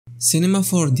Cinema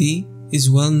 4D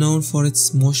is well known for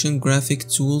its motion graphic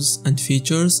tools and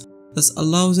features that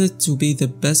allows it to be the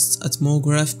best at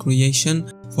Gmograph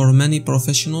creation for many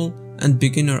professional and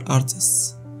beginner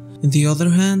artists. On the other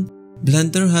hand,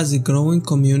 Blender has a growing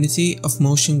community of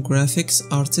motion graphics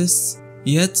artists,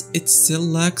 yet it still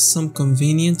lacks some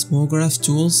convenient Gmograph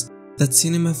tools that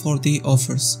Cinema 4D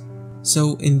offers.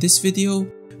 So in this video,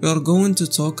 we are going to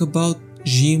talk about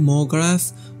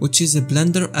JMograph, which is a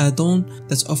Blender add-on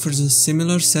that offers a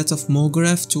similar set of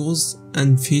Gmograph tools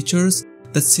and features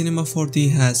that Cinema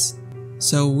 4D has.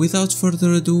 So without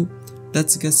further ado,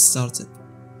 let's get started.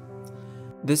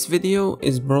 This video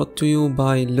is brought to you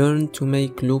by Learn to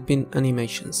Make Looping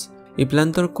Animations, a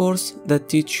Blender course that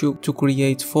teaches you to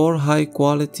create 4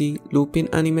 high-quality looping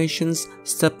animations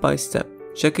step by step.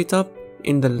 Check it out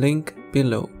in the link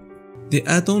below. The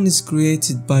add-on is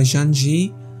created by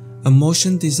JUNJIE, a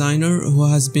motion designer who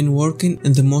has been working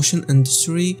in the motion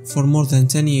industry for more than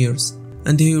 10 years,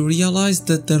 and he realized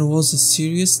that there was a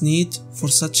serious need for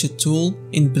such a tool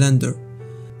in Blender.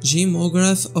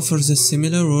 JMograph offers a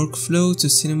similar workflow to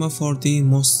Cinema 4D's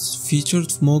most featured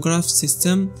Gmograph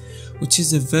system, which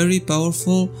is very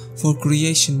powerful for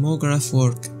creation Gmograph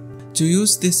work. To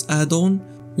use this add-on,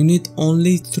 you need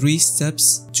only 3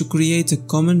 steps to create a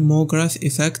common Gmograph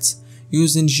effect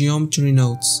using geometry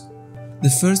nodes. The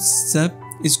first step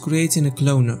is creating a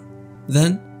cloner,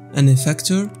 then an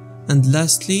effector, and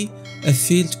lastly a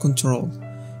field control.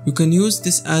 You can use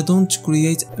this add-on to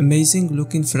create amazing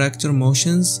looking fractal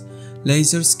motions,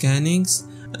 laser scannings,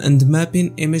 and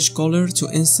mapping image color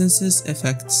to instances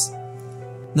effects.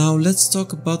 Now let's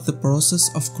talk about the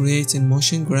process of creating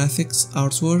motion graphics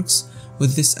artworks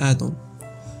with this add-on.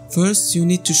 First, you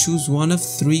need to choose one of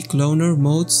 3 cloner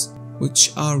modes,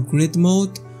 which are grid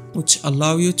mode, which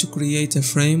allow you to create a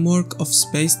framework of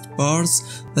spaced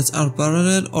bars that are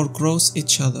parallel or cross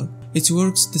each other. It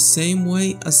works the same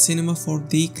way as Cinema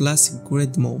 4D classic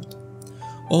grid mode.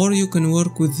 Or you can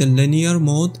work with the linear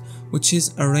mode, which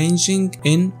is arranging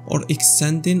in or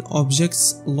extending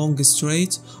objects along a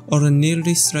straight or a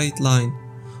nearly straight line.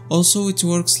 Also, it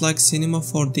works like Cinema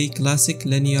 4D classic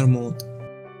linear mode.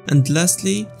 And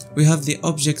lastly, we have the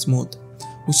object mode,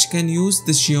 which can use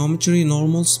the geometry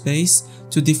normal space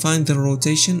to define the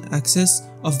rotation axis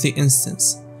of the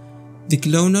instance. The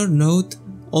cloner node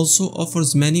also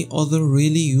offers many other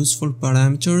really useful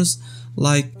parameters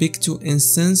like pick to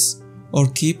instance or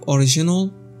keep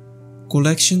original,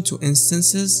 collection to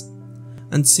instances,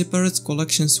 and separate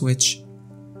collection switch.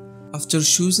 After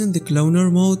choosing the cloner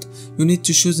mode, you need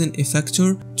to choose an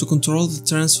effector to control the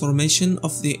transformation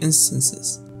of the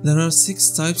instances. There are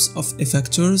 6 types of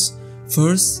effectors.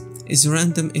 First is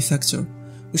random effector,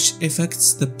 which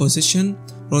affects the position,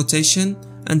 rotation,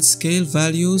 and scale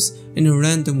values in a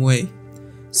random way.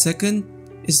 Second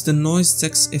is the noise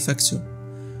text effector,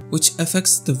 which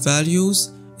affects the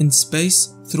values in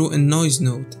space through a noise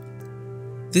node.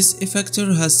 This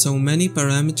effector has so many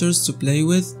parameters to play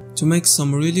with to make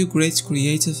some really great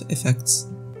creative effects.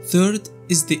 Third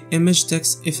is the image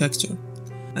text effector,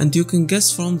 and you can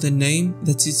guess from the name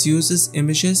that it uses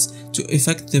images to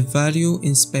affect the value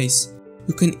in space.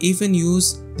 You can even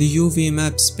use the UV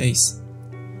map space.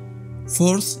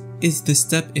 Fourth is the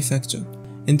step effector.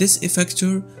 In this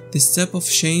effector, the step of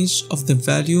change of the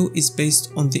value is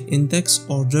based on the index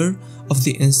order of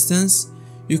the instance.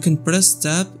 You can press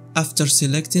tab after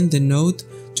selecting the node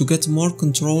to get more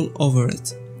control over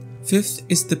it. Fifth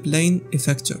is the plane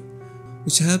effector,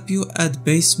 which help you add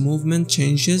base movement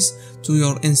changes to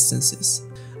your instances.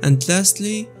 And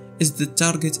lastly is the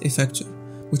target effector,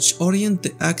 which orient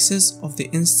the axis of the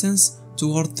instance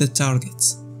toward the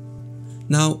target.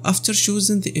 Now, after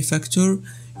choosing the effector,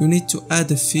 you need to add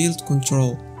a field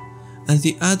control, and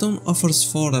the add-on offers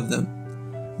 4 of them.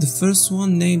 The first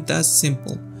one named as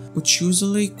simple, which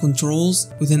usually controls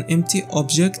with an empty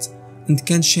object and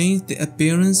can change the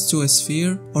appearance to a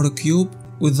sphere or a cube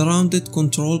with rounded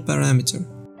control parameter.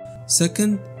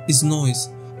 Second is noise,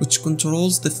 which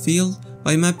controls the field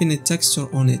by mapping a texture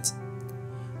on it.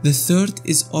 The third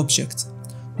is object,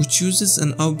 which uses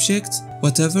an object,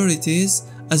 whatever it is,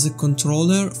 as a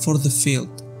controller for the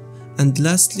field. And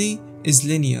lastly is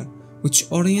linear, which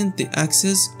orient the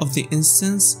axis of the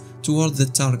instance toward the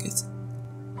target.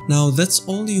 Now that's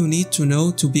all you need to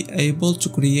know to be able to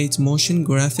create motion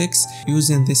graphics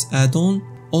using this add-on.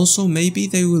 Also, maybe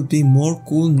there will be more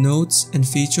cool nodes and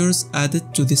features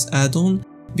added to this add-on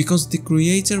because the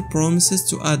creator promises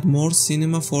to add more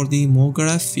Cinema 4D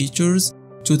Gmograph features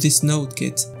to this node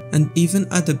kit and even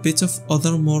add a bit of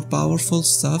other more powerful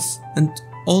stuff. And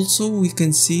also we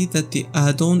can see that the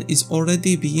add-on is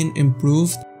already being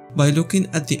improved by looking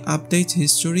at the update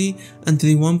history and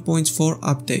the 1.4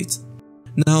 update.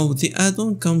 Now, the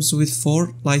add-on comes with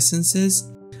 4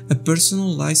 licenses: a personal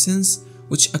license,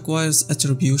 which acquires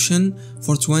attribution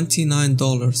for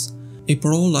 $29, a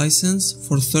pro license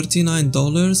for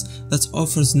 $39 that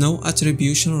offers no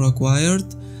attribution required,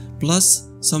 plus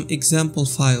some example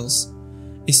files,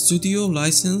 a studio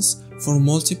license for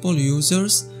multiple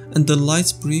users, and the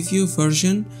light preview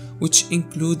version, which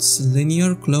includes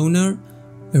linear cloner,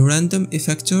 a random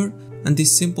effector, and a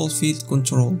simple field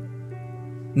control.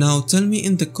 Now tell me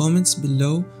in the comments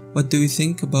below, what do you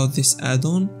think about this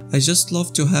add-on? I just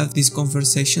love to have these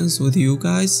conversations with you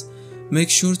guys. Make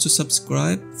sure to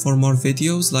subscribe for more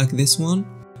videos like this one.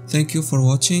 Thank you for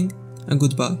watching, and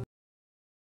goodbye.